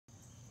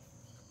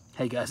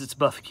Hey guys, it's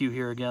BuffQ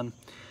here again.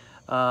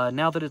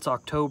 Now that it's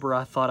October,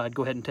 I thought I'd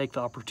go ahead and take the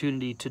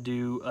opportunity to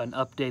do an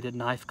updated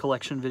knife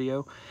collection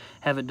video.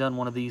 Haven't done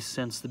one of these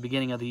since the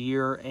beginning of the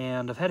year,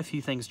 and I've had a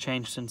few things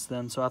change since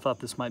then, so I thought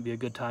this might be a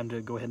good time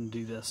to go ahead and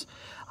do this.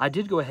 I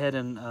did go ahead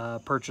and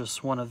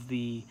purchase one of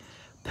the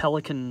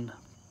Pelican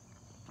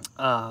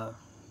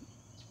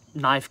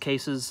knife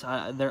cases.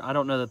 I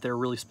don't know that they're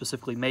really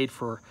specifically made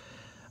for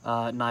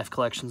knife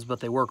collections, but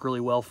they work really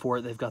well for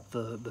it. They've got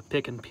the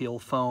pick and peel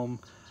foam,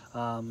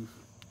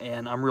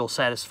 and I'm real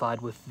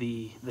satisfied with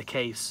the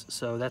case.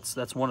 So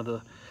that's one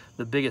of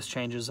the biggest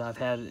changes I've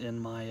had in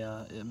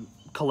my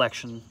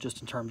collection,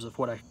 just in terms of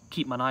what I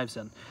keep my knives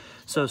in.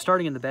 So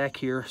starting in the back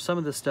here, some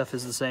of this stuff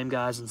is the same,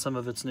 guys, and some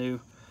of it's new.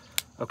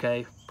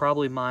 Okay,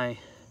 probably my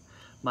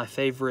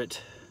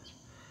favorite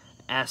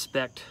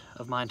aspect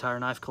of my entire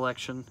knife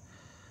collection,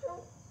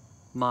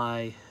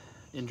 my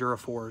Endura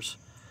 4s.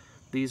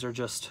 These are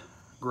just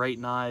great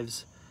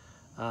knives.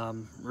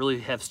 Really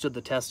have stood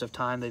the test of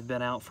time. They've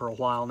been out for a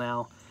while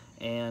now,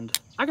 and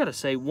I gotta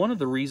say, one of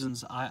the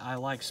reasons I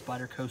like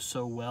Spyderco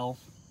so well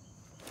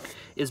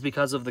is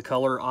because of the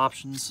color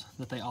options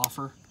that they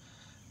offer.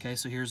 Okay,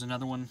 so here's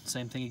another one,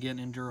 same thing again,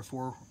 Endura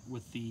 4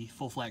 with the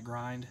full flat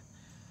grind,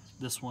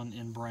 this one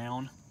in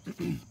brown.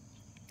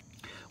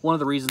 One of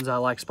the reasons I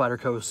like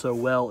Spyderco so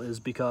well is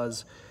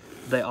because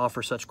they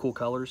offer such cool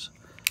colors.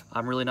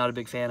 I'm really not a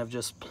big fan of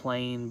just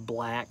plain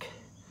black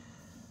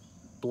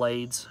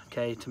blades.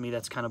 Okay, to me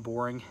that's kind of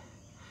boring.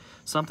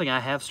 Something I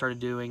have started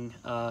doing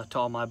to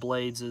all my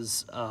blades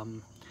is,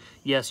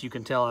 yes, you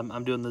can tell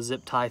I'm doing the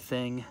zip tie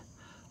thing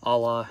a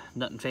la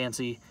Nut and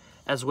Fancy,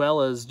 as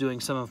well as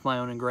doing some of my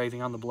own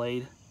engraving on the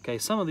blade. Okay,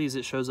 some of these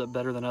it shows up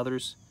better than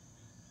others.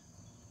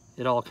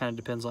 It all kind of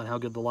depends on how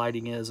good the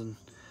lighting is, and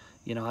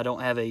you know, I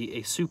don't have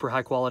a super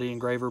high quality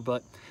engraver,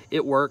 but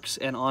it works,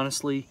 and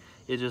honestly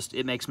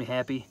it makes me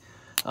happy.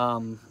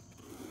 All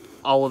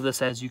of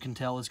this, as you can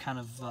tell, is kind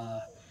of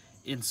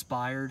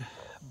inspired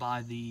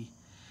by the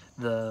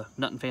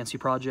Nut and Fancy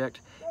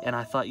project, and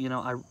I thought, you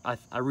know,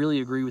 I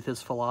really agree with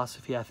his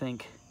philosophy. I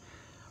think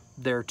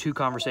there are two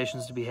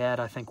conversations to be had.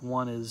 I think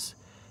one is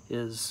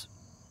you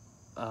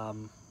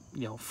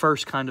know,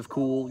 first, kind of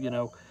cool, you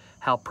know,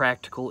 how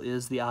practical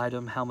is the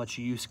item, how much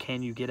use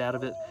can you get out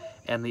of it,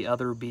 and the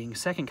other being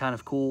second, kind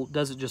of cool,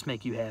 does it just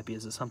make you happy?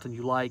 Is it something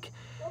you like?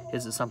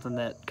 Is it something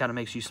that kind of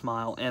makes you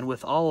smile? And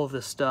with all of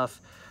this stuff,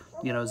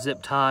 you know,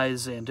 zip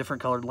ties and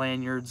different colored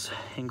lanyards,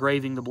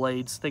 engraving the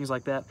blades, things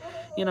like that,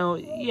 you know,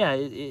 yeah,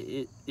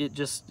 it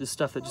just is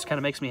stuff that just kind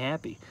of makes me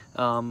happy.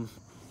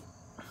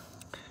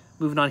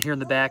 Moving on here in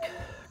the back,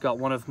 got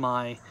one of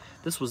my,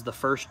 this was the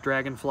first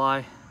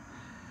Dragonfly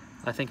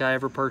I think I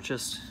ever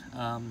purchased.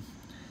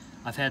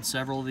 I've had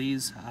several of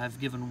these.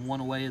 I've given one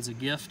away as a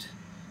gift,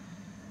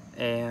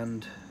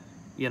 and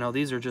you know,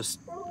 these are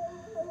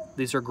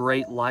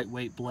great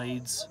lightweight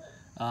blades.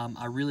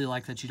 I really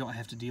like that you don't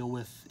have to deal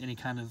with any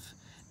kind of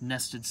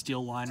nested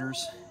steel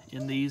liners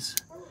in these.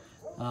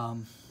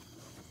 Don't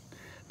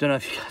know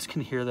if you guys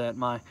can hear that.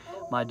 My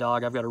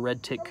dog, I've got a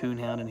red tick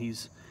coonhound, and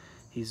he's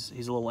a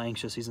little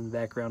anxious. He's in the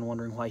background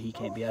wondering why he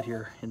can't be out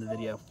here in the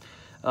video.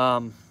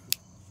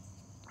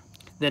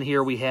 Then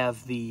here we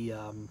have the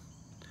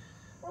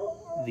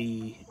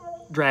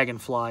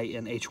Dragonfly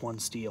in H1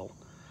 steel.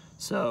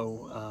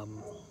 So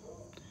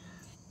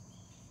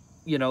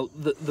you know,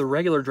 the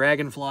regular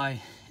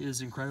Dragonfly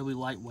is incredibly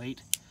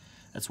lightweight.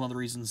 That's one of the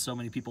reasons so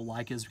many people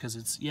like it, is because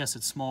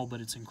it's small,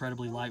 but it's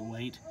incredibly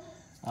lightweight.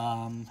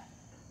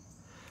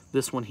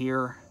 This one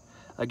here,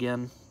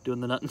 again, doing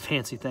the Nut and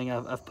Fancy thing,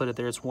 I've put it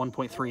there, it's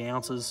 1.3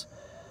 ounces.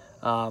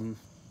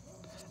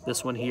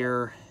 This one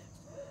here,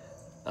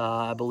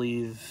 I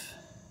believe,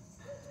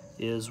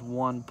 is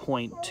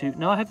 1.2.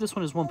 No, I have this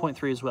one as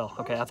 1.3 as well.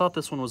 Okay, I thought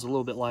this one was a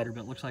little bit lighter,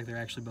 but it looks like they're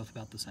actually both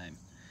about the same.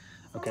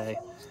 Okay,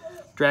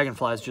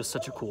 Dragonfly is just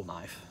such a cool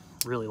knife.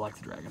 Really like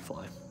the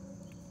Dragonfly.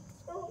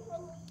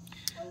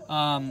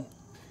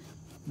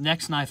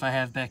 Next knife I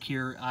have back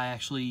here, I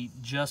actually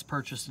just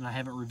purchased and I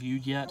haven't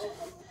reviewed yet.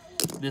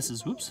 This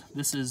is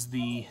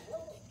the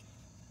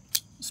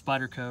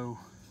Spyderco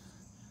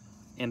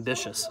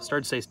Ambitious. I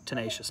started to say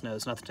Tenacious. No,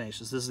 it's not the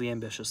Tenacious. This is the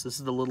Ambitious. This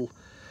is the little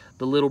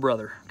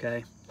brother.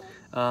 Okay.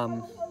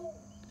 I'm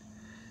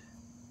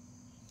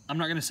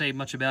not going to say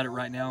much about it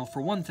right now.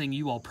 For one thing,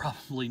 you all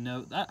probably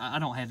know, I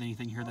don't have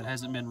anything here that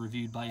hasn't been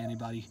reviewed by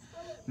anybody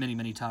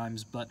many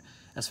times, but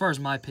as far as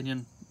my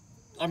opinion,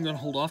 I'm going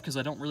to hold off because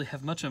I don't really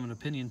have much of an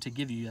opinion to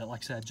give you yet.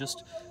 Like I said,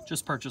 just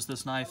purchased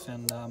this knife,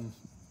 and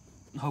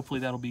hopefully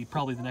that'll be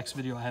probably the next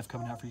video I have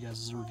coming out for you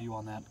guys as a review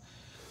on that.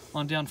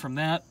 On down from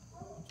that,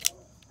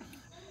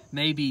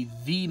 maybe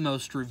the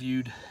most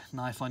reviewed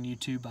knife on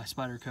YouTube by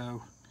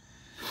Spyderco,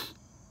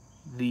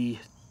 the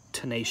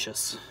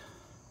Tenacious.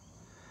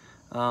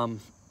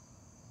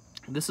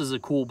 This is a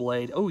cool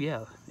blade. Oh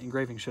yeah,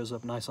 engraving shows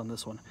up nice on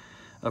this one.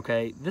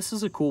 Okay, this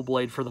is a cool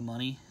blade for the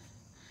money.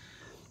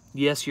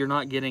 Yes, you're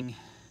not getting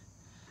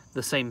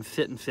the same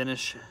fit and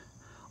finish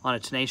on a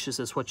Tenacious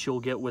as what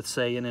you'll get with,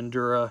 say, an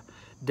Endura.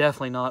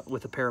 Definitely not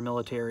with a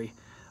Paramilitary.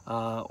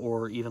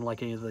 or even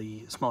like any of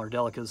the smaller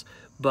Delicas.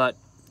 But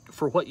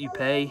for what you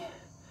pay,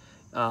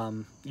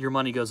 your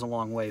money goes a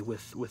long way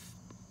with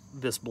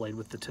this blade,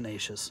 with the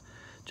Tenacious.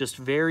 Just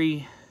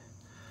very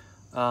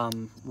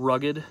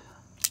rugged,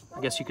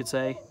 I guess you could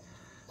say.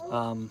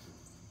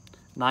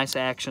 Nice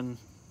action,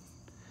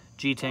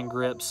 G10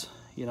 grips.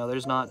 You know,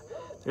 there's not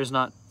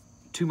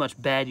too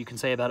much bad you can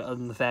say about it, other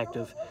than the fact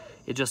of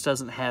it just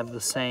doesn't have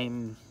the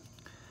same,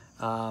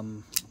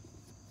 I'll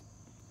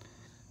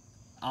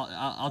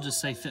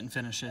just say, fit and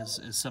finish as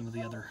some of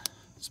the other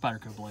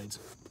Spyderco blades.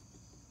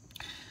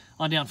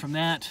 On down from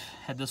that,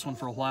 had this one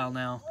for a while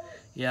now.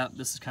 Yeah,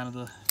 this is kind of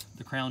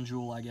the crown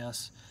jewel, I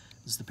guess.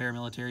 This is the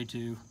Paramilitary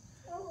 2.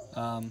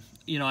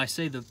 You know, I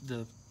say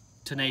the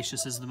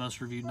Tenacious is the most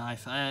reviewed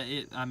knife.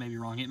 I may be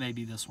wrong. It may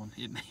be this one.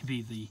 It may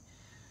be the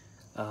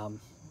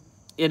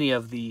any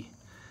of the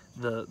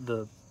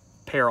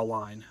Para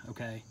line.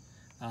 Okay.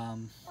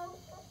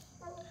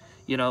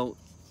 You know,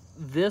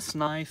 this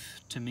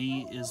knife to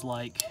me is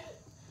like,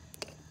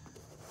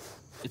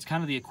 it's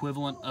kind of the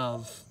equivalent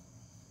of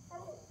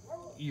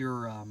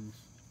your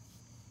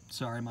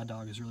sorry, my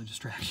dog is really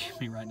distracting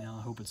me right now.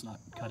 I hope it's not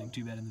cutting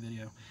too bad in the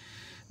video.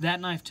 That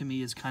knife to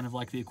me is kind of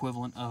like the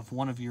equivalent of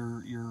one of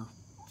your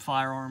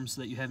firearms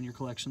that you have in your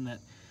collection that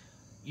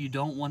you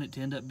don't want it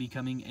to end up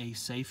becoming a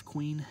safe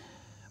queen,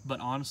 but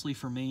honestly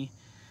for me,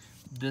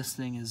 this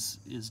thing is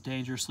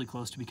dangerously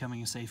close to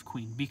becoming a safe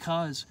queen,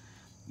 because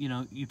you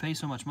know, you pay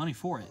so much money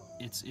for it.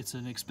 It's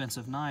an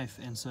expensive knife,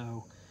 and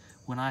so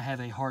when I have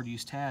a hard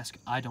use task,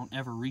 I don't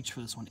ever reach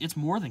for this one. It's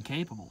more than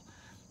capable,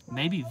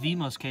 maybe the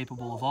most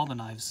capable of all the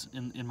knives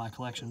in my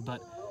collection,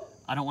 but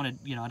I don't want to,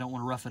 you know, I don't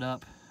want to rough it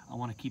up. I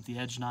want to keep the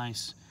edge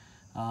nice.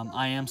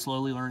 I am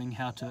slowly learning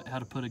how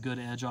to put a good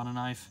edge on a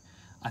knife.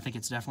 I think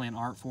it's definitely an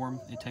art form.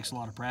 It takes a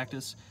lot of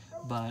practice,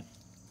 but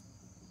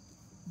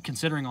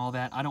considering all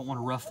that, I don't want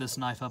to rough this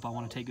knife up. I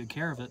want to take good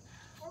care of it.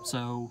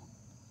 So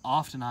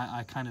often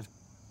I kind of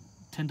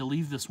tend to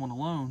leave this one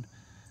alone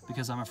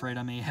because I'm afraid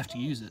I may have to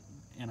use it.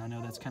 And I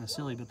know that's kind of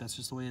silly, but that's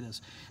just the way it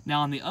is.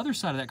 Now on the other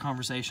side of that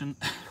conversation,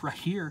 right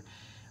here,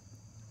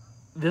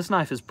 this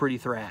knife is pretty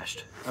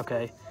thrashed,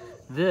 okay?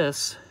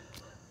 This,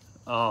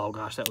 oh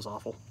gosh, that was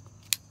awful.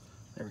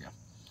 There we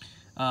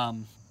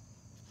go.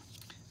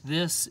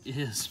 This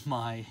is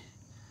my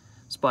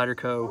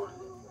Spyderco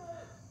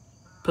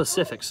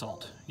Pacific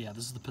Salt. Yeah,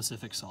 this is the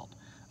Pacific Salt.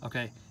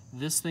 Okay,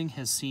 this thing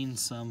has seen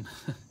some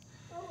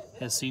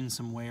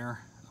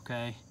wear.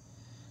 Okay,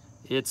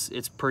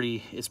 it's pretty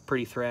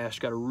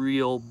thrashed. Got a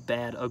real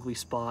bad, ugly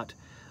spot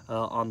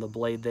on the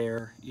blade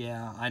there.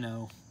 Yeah, I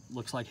know,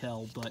 looks like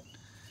hell, but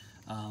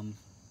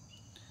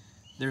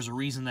there's a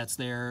reason that's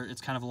there.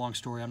 It's kind of a long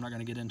story. I'm not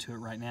going to get into it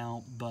right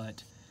now,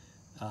 but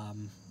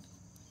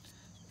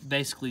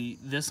basically,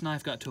 this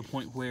knife got to a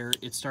point where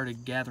it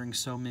started gathering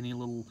so many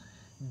little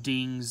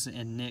dings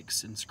and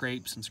nicks and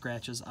scrapes and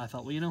scratches. I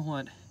thought, well, you know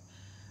what?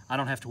 I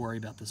don't have to worry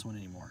about this one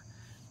anymore.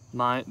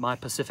 My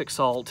Pacific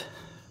Salt,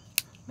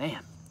 man,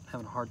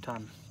 having a hard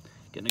time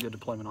getting a good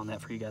deployment on that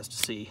for you guys to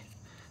see.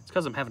 It's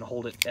because I'm having to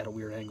hold it at a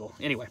weird angle.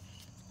 Anyway,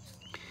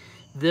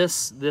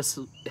 this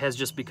has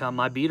just become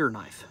my beater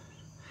knife.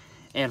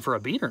 And for a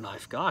beater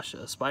knife, gosh,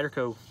 a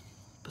Spyderco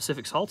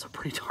Pacific Salt's a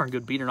pretty darn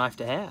good beater knife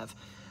to have.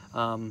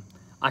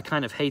 I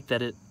kind of hate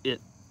that it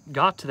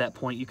got to that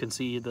point. You can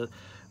see the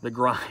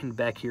grind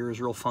back here is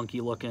real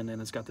funky looking,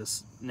 and it's got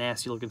this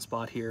nasty looking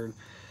spot here.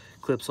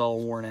 Clips all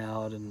worn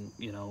out, and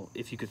you know,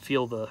 if you could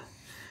feel the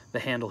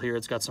handle here,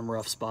 it's got some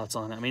rough spots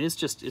on it. I mean,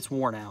 it's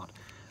worn out.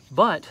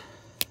 But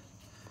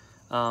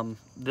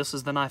this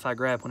is the knife I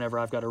grab whenever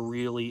I've got a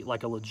really,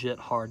 like, a legit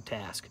hard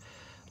task.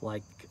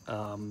 Like,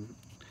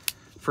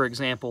 for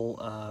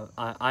example,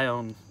 I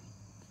own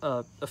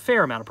a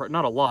fair amount of,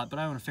 not a lot, but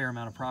I own a fair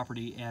amount of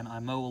property, and I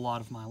mow a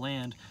lot of my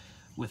land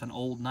with an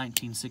old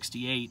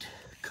 1968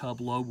 Cub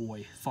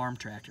Lowboy farm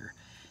tractor.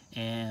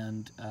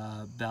 And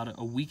about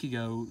a week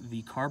ago,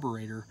 the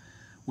carburetor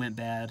went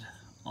bad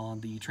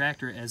on the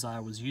tractor as I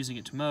was using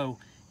it to mow,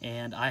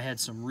 and I had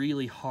some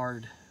really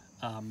hard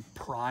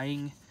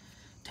prying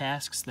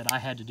tasks that I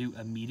had to do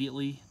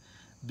immediately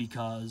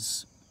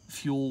because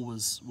fuel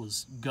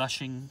was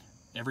gushing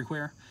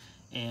everywhere.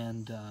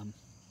 And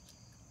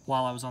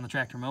while I was on the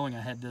tractor mowing,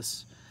 I had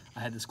this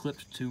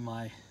clipped to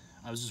my,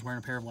 I was just wearing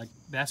a pair of like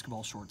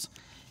basketball shorts,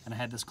 and I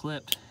had this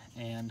clipped,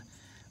 and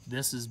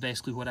this is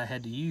basically what I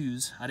had to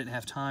use. I didn't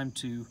have time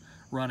to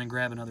run and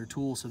grab another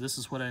tool, so this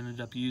is what I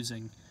ended up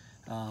using.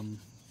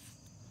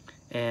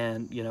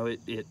 And you know,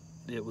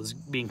 it was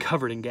being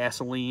covered in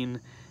gasoline,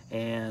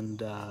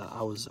 and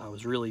I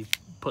was really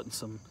putting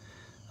some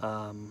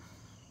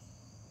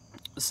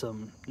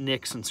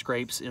nicks and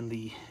scrapes in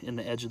the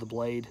edge of the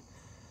blade.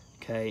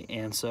 Okay,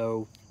 and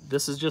so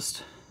this is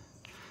just,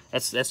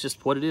 that's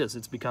just what it is.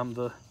 It's become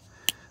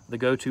the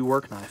go-to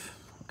work knife.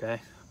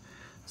 Okay,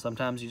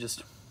 sometimes you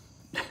just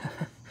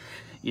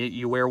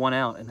you wear one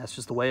out, and that's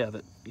just the way of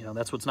it. You know,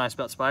 that's what's nice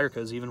about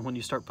Spyderco, even when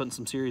you start putting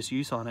some serious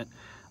use on it,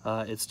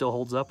 it still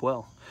holds up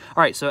well.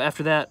 All right, so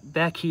after that,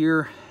 back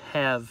here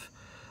have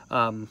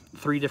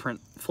 3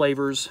 different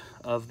flavors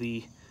of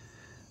the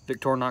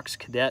Victorinox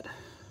Cadet.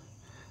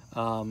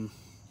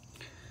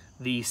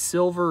 The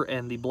silver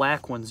and the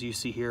black ones you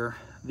see here,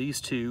 these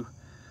two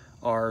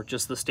are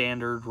just the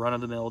standard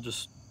run-of-the-mill,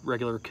 just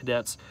regular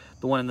Cadets.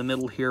 The one in the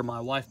middle here, my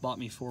wife bought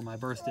me for my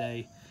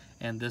birthday,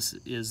 and this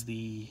is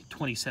the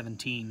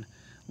 2017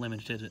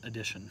 limited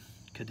edition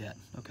Cadet.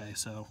 Okay,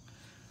 so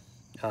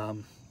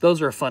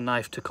those are a fun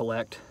knife to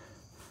collect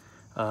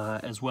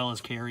as well as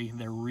carry.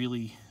 They're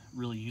really,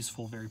 really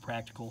useful, very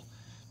practical,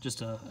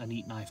 just a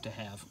neat knife to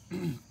have.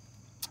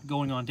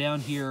 Going on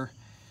down here,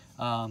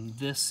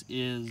 this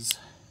is,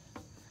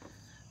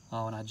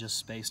 oh, and I just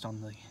spaced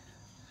on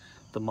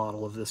the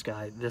model of this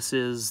guy. This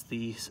is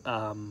the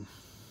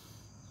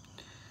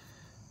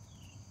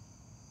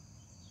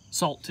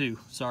Salt 2.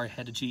 Sorry,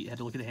 had to cheat, had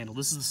to look at the handle.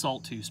 This is the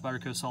Salt 2,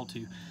 Spyderco Salt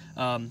 2.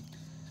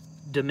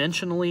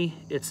 Dimensionally,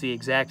 it's the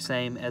exact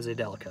same as a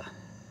Delica.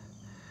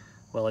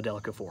 Well, a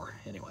Delica 4,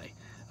 anyway.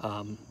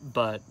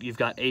 But you've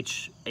got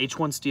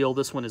H1 steel.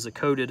 This one is a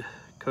coated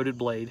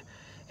blade,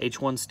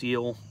 H1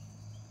 steel.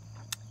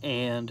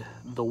 And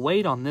the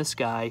weight on this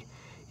guy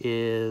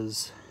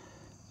is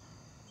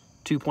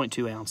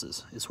 2.2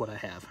 ounces is what I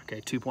have.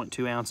 Okay,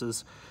 2.2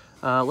 ounces.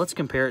 Let's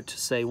compare it to,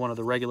 say, one of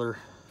the regular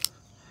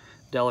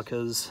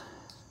Delicas.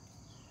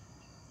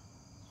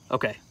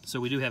 Okay, so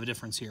we do have a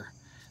difference here.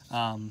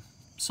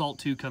 Salt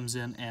 2 comes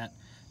in at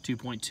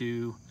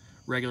 2.2,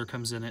 regular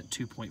comes in at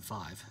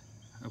 2.5.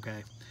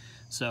 Okay,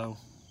 so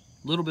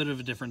a little bit of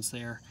a difference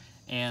there,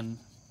 and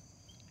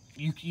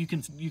you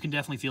can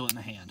definitely feel it in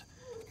the hand,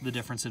 the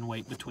difference in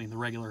weight between the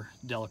regular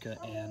Delica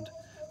and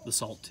the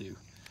Salt 2.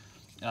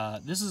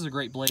 This is a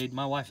great blade.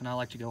 My wife and I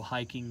like to go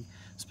hiking.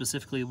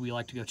 Specifically, we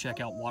like to go check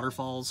out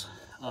waterfalls.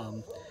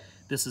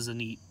 This is a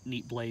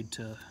neat blade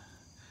to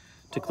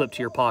clip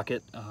to your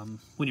pocket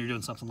when you're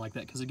doing something like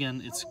that, because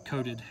again, it's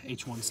coated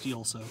H1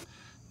 steel, so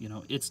you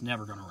know it's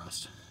never going to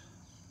rust.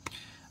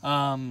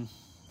 Down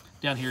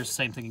here is the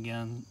same thing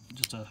again,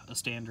 just a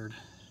standard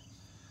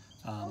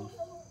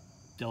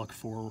Delica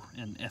 4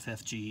 and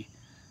FFG.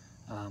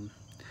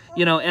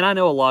 You know, and I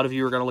know a lot of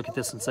you are going to look at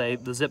this and say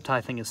the zip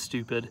tie thing is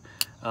stupid.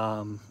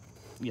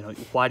 You know,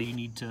 why do you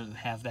need to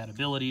have that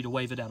ability to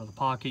wave it out of the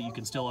pocket? You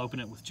can still open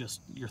it with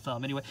just your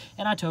thumb anyway.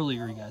 And I totally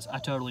agree, guys. I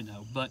totally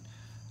know. But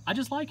I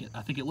just like it.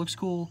 I think it looks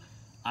cool.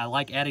 I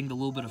like adding the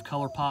little bit of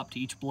color pop to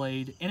each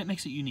blade, and it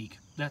makes it unique.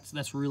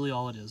 That's really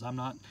all it is. I'm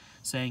not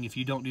saying if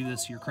you don't do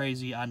this, you're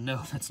crazy. I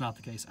know that's not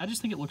the case. I just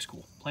think it looks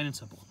cool, plain and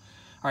simple.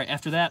 All right,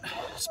 after that,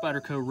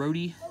 Spyderco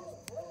Rhodey.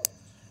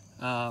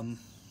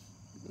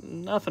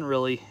 Nothing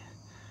really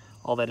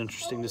all that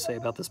interesting to say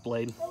about this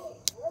blade.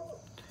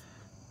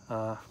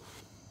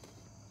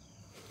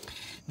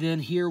 Then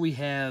here we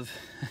have,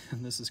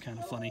 and this is kind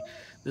of funny,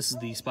 this is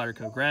the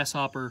Spyderco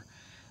Grasshopper.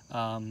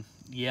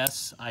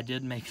 Yes, I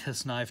did make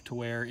this knife to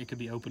where it could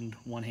be opened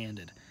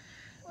one-handed.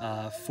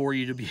 For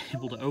you to be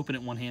able to open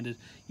it one-handed,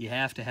 you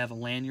have to have a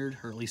lanyard,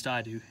 or at least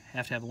I do,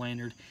 have to have a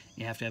lanyard,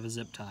 you have to have a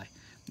zip tie.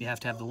 You have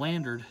to have the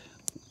lanyard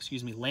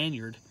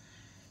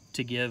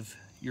to give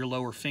your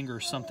lower finger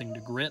something to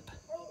grip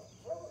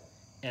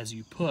as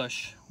you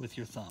push with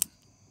your thumb.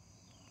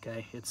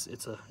 Okay, it's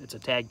a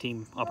tag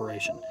team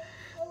operation.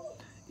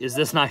 Is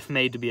this knife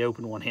made to be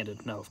opened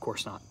one-handed? No, of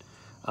course not.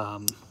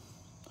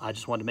 I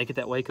just wanted to make it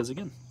that way because,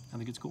 again, I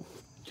think it's cool.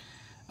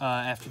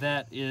 After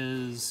that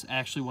is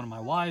actually one of my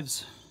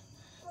wife's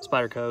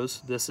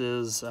Spydercos. This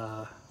is,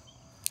 I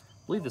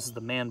believe this is the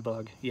Man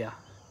Bug. Yeah.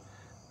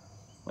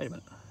 Wait a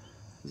minute.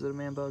 Is it a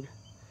Man Bug? I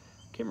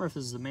can't remember if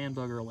this is a Man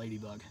Bug or a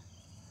Ladybug.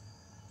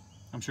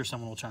 I'm sure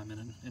someone will chime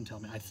in and tell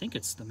me. I think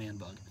it's the Man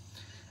Bug.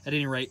 At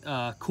any rate,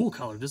 cool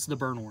color. This is the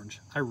burnt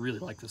orange. I really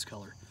like this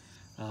color.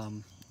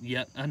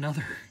 Yet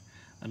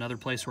another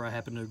place where I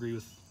happen to agree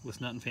with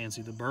Nut and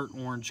Fancy. The burnt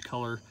orange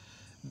color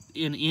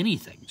in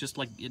anything, just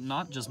like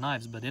not just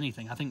knives, but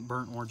anything. I think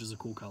burnt orange is a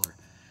cool color,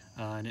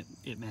 and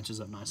it matches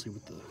up nicely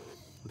with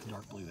the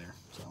dark blue there.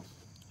 So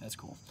that's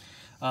cool.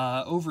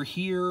 Over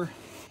here,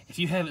 if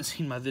you haven't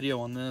seen my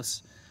video on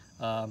this,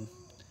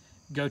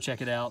 go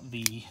check it out.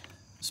 The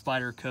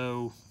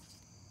Spyderco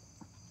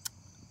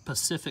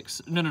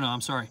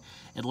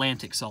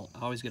Atlantic Salt.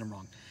 I always get them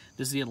wrong.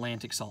 This is the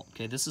Atlantic Salt.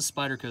 Okay, this is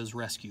Spyderco's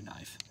rescue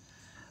knife.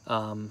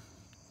 Long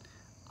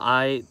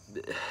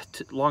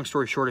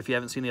story short, if you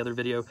haven't seen the other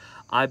video,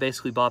 I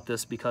basically bought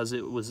this because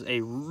it was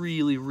a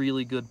really,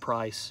 really good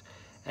price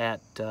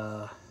at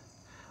a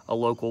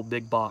local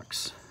big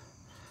box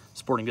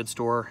sporting goods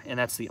store, and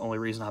that's the only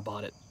reason I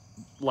bought it.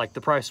 Like,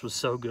 the price was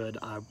so good,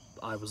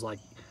 I was like,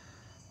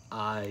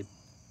 I'd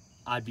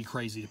be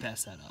crazy to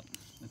pass that up.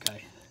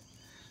 Okay,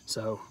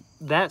 so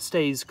that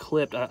stays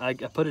clipped. I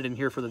put it in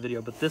here for the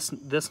video, but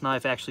this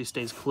knife actually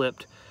stays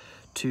clipped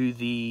to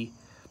the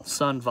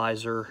sun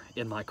visor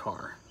in my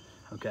car.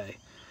 Okay,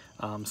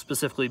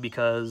 specifically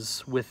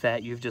because with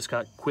that you've just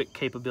got quick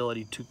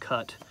capability to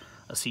cut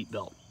a seat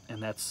belt,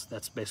 and that's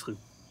basically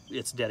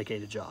its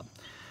dedicated job.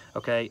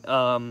 Okay,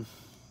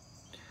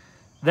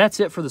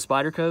 that's it for the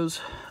Spydercos.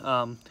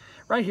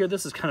 Right here,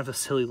 this is kind of a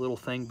silly little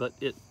thing, but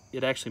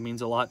it actually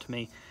means a lot to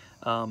me.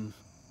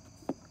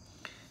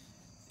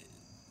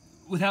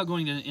 without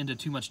going into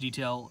too much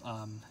detail,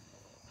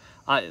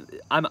 I'm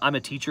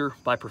a teacher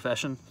by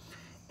profession,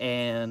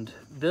 and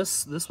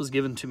this was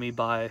given to me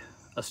by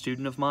a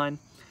student of mine.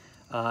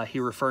 He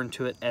referred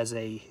to it as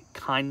a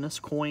kindness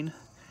coin.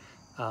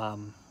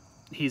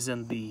 He's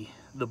in the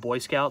Boy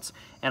Scouts,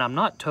 and I'm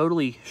not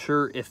totally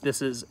sure if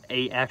this is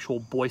a actual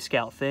Boy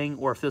Scout thing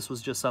or if this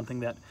was just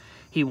something that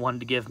he wanted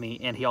to give me,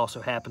 and he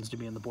also happens to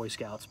be in the Boy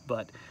Scouts.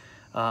 But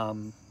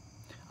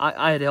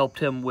I had helped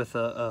him with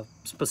a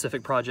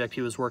specific project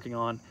he was working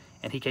on,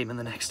 and he came in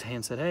the next day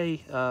and said,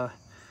 hey,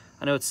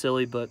 I know it's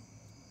silly, but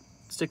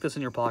stick this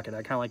in your pocket.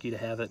 I kind of like you to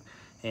have it.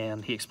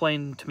 And he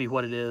explained to me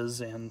what it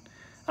is, and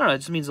I don't know, it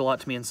just means a lot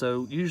to me. And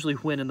so usually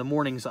when in the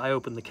mornings I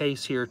open the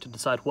case here to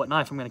decide what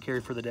knife I'm going to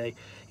carry for the day,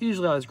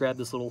 usually I always grab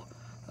this little,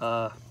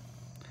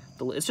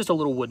 it's just a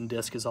little wooden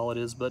disc is all it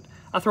is, but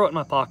I throw it in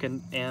my pocket.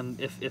 And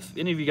if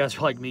any of you guys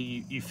are like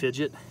me, you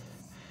fidget.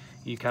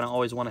 You kind of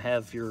always want to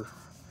have your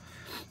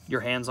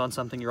hands on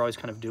something. You're always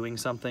kind of doing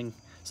something.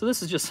 So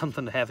this is just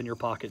something to have in your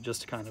pocket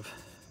just to kind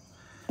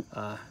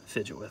of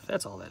fidget with.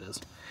 That's all that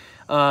is.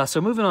 So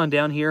moving on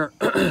down here,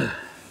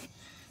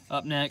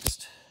 up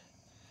next,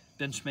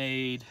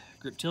 Benchmade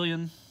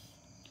Griptilian.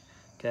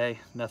 Okay,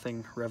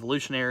 nothing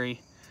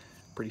revolutionary,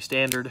 pretty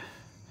standard.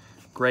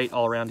 Great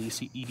all-around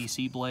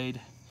EDC blade.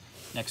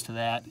 Next to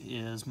that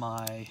is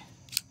my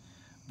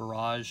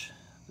Barrage,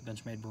 the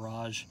Benchmade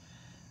Barrage.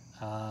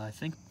 I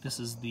think this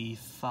is the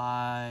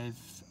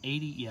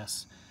 580,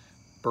 yes,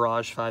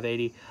 Barrage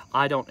 580.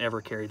 I don't ever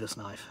carry this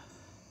knife,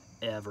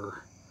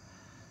 ever.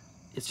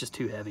 It's just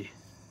too heavy.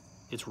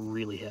 It's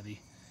really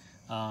heavy.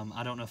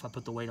 I don't know if I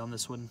put the weight on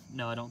this one.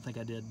 No, I don't think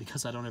I did,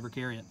 because I don't ever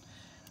carry it.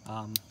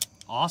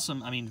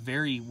 Awesome. I mean,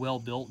 very well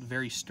built,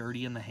 very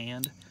sturdy in the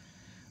hand.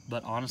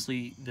 But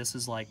honestly, this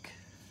is like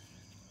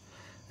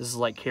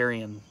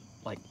carrying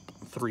like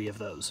 3 of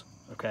those,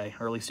 okay?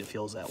 Or at least it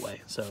feels that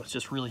way. So it's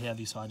just really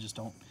heavy, so I just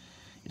don't,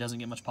 it doesn't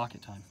get much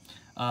pocket time.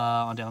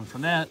 On down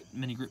from that,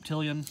 Mini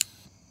Griptilian,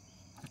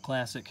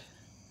 classic,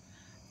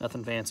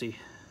 nothing fancy,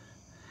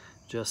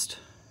 just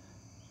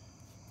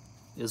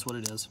is what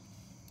it is.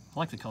 I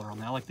like the color on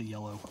that. I like the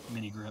yellow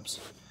mini grips.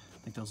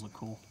 I think those look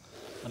cool.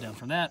 On down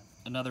from that,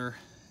 another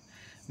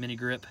mini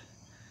grip.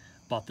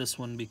 Bought this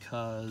one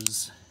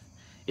because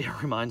it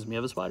reminds me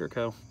of a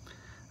Spyderco.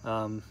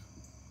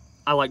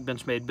 I like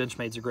Benchmade.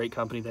 Benchmade's a great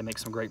company. They make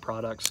some great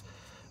products.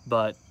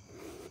 But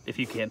if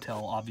you can't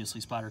tell, obviously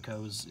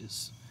Spyderco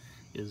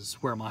is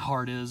where my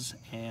heart is.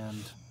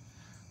 And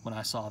when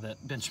I saw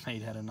that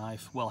Benchmade had a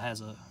knife, well,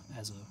 has a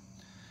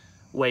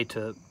way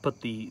to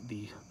put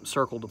the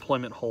circle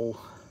deployment hole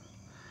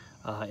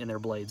in their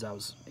blades, I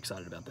was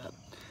excited about that.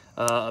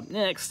 Up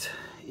next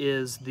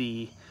is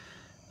the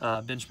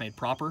Benchmade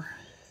Proper.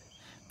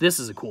 This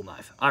is a cool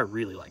knife. I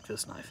really like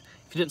this knife.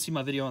 If you didn't see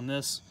my video on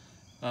this,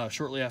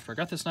 shortly after I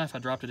got this knife, I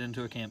dropped it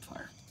into a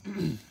campfire.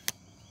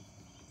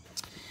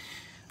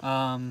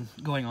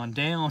 Going on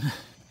down,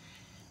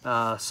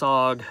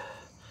 SOG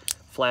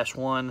Flash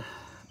 1.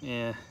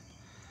 Yeah.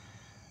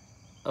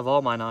 Of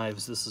all my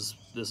knives, this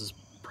is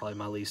probably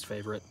my least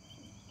favorite.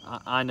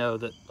 I know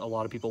that a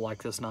lot of people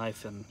like this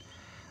knife, and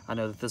I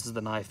know that this is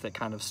the knife that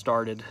kind of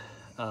started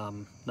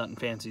Nuttin'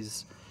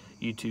 Fancy's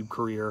YouTube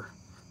career.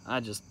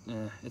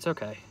 It's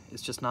okay.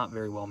 It's just not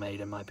very well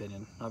made, in my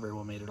opinion. Not very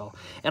well made at all.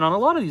 And on a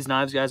lot of these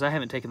knives, guys, I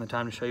haven't taken the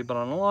time to show you, but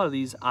on a lot of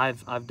these,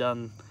 I've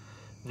done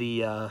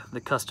the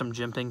custom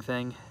jimping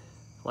thing,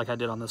 like I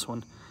did on this one.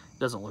 It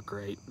doesn't look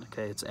great.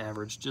 Okay, it's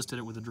average. Just did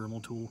it with a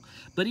Dremel tool.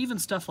 But even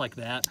stuff like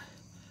that,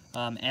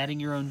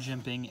 adding your own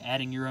jimping,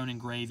 adding your own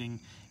engraving,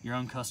 your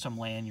own custom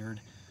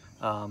lanyard,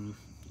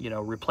 you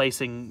know,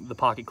 replacing the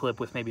pocket clip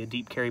with maybe a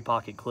deep carry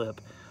pocket clip,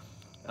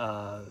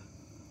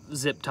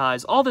 zip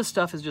ties, all this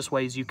stuff is just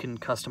ways you can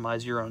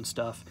customize your own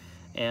stuff,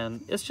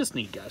 and it's just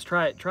neat, guys.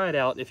 Try it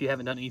out if you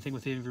haven't done anything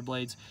with any of your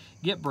blades.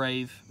 Get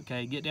brave,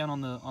 okay? Get down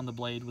on the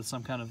blade with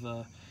some kind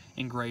of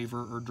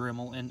engraver or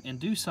Dremel, and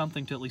do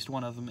something to at least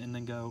one of them, and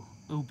then go,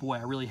 oh boy,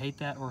 I really hate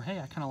that, or hey,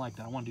 I kind of like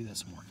that, I want to do that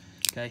some more.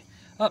 Okay.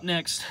 Up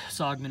next,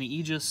 SOG Mini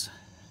Aegis,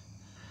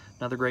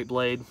 another great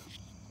blade,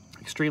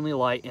 extremely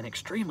light and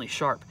extremely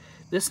sharp.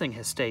 This thing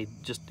has stayed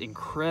just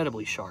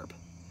incredibly sharp,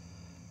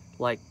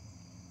 like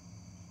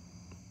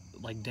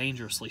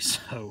dangerously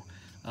so.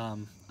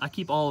 I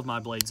keep all of my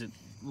blades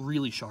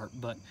really sharp,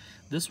 but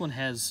this one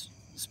has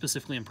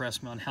specifically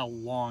impressed me on how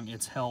long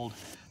it's held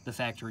the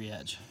factory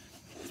edge.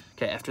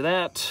 Okay, after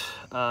that,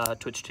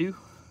 Twitch 2.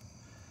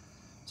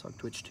 SOG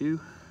Twitch 2.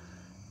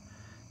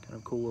 Kind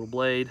of cool little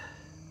blade.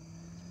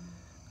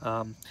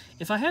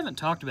 If I haven't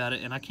talked about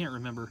it, and I can't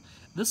remember,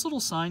 this little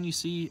sign you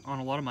see on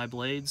a lot of my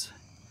blades,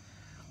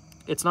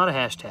 it's not a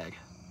hashtag.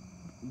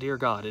 Dear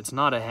God, it's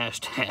not a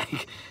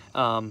hashtag.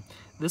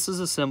 This is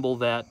a symbol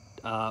that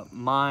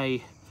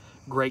my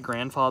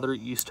great-grandfather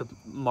used to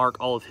mark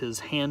all of his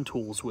hand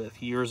tools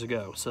with years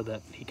ago, so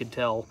that he could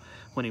tell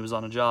when he was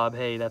on a job,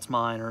 hey, that's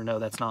mine, or no,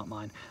 that's not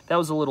mine. That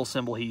was a little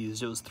symbol he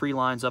used. It was 3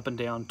 lines up and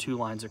down, 2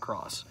 lines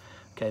across.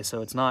 Okay,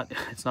 so it's not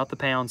the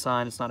pound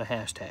sign, it's not a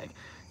hashtag.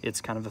 It's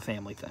kind of a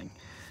family thing.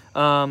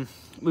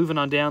 Moving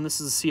on down,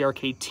 this is a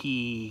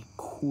CRKT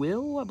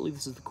Quill. I believe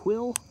this is the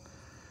Quill.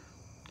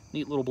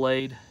 Neat little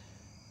blade.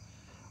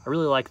 I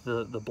really like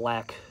the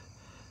black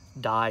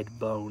dyed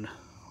bone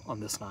on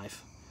this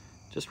knife.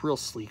 Just real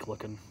sleek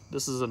looking.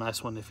 This is a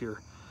nice one if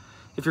you're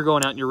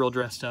going out and you're real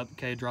dressed up.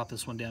 Okay, drop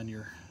this one down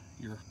your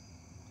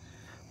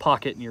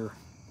pocket in your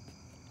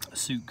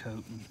suit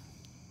coat, and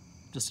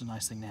just a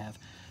nice thing to have.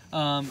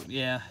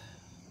 Yeah,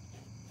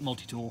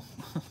 multi-tool.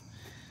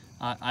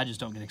 I just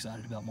don't get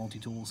excited about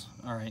multi-tools.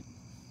 All right,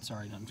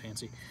 sorry, nothing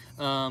fancy.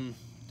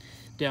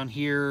 Down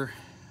here,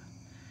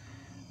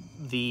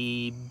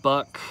 the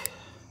Buck,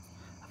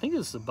 I think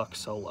this is a Buck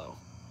Solo.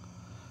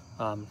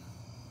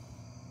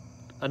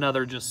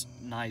 Another just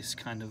nice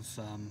kind of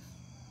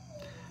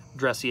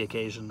dressy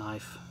occasion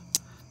knife.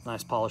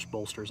 Nice polished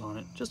bolsters on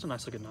it. Just a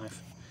nice looking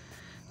knife.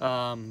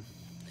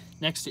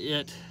 Next to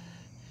it,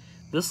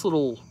 this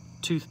little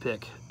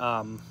toothpick.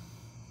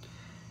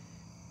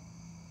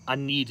 I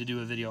need to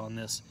do a video on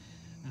this.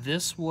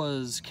 This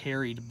was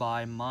carried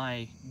by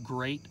my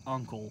great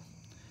uncle,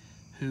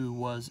 who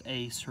was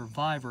a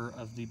survivor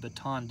of the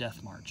Bataan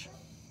Death March.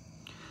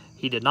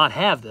 He did not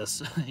have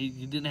this. He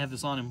didn't have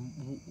this on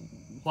him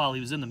while he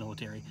was in the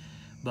military,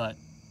 but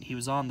he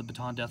was on the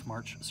Bataan Death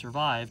March,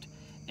 survived,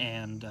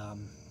 and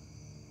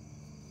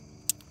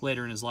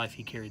later in his life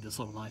he carried this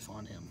little knife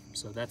on him.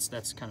 So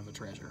that's kind of a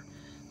treasure.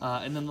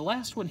 And then the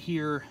last one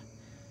here,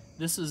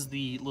 this is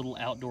the little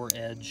Outdoor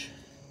Edge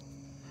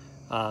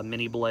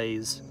Mini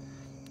Blaze.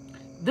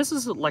 This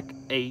is like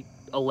a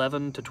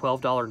 $11 to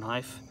 $12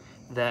 knife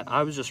that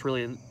I was just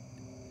really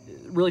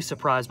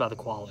surprised by the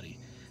quality.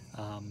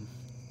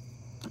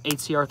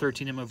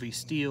 8CR13 MOV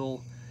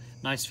steel,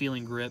 nice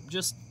feeling grip.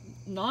 Just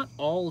not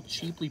all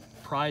cheaply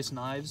priced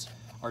knives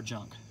are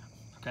junk,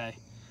 okay?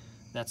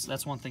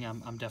 That's one thing I'm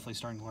definitely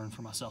starting to learn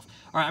for myself.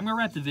 All right, I'm gonna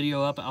wrap the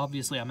video up.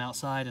 Obviously, I'm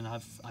outside and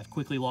I've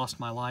quickly lost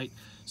my light.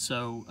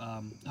 So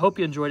hope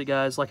you enjoyed it,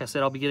 guys. Like I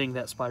said, I'll be getting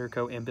that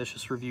Spyderco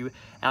Ambitious review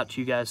out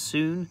to you guys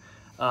soon.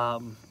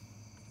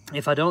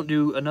 If I don't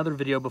do another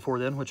video before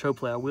then, which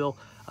hopefully I will,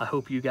 I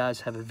hope you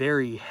guys have a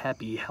very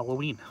happy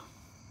Halloween.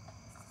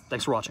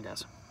 Thanks for watching,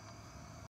 guys.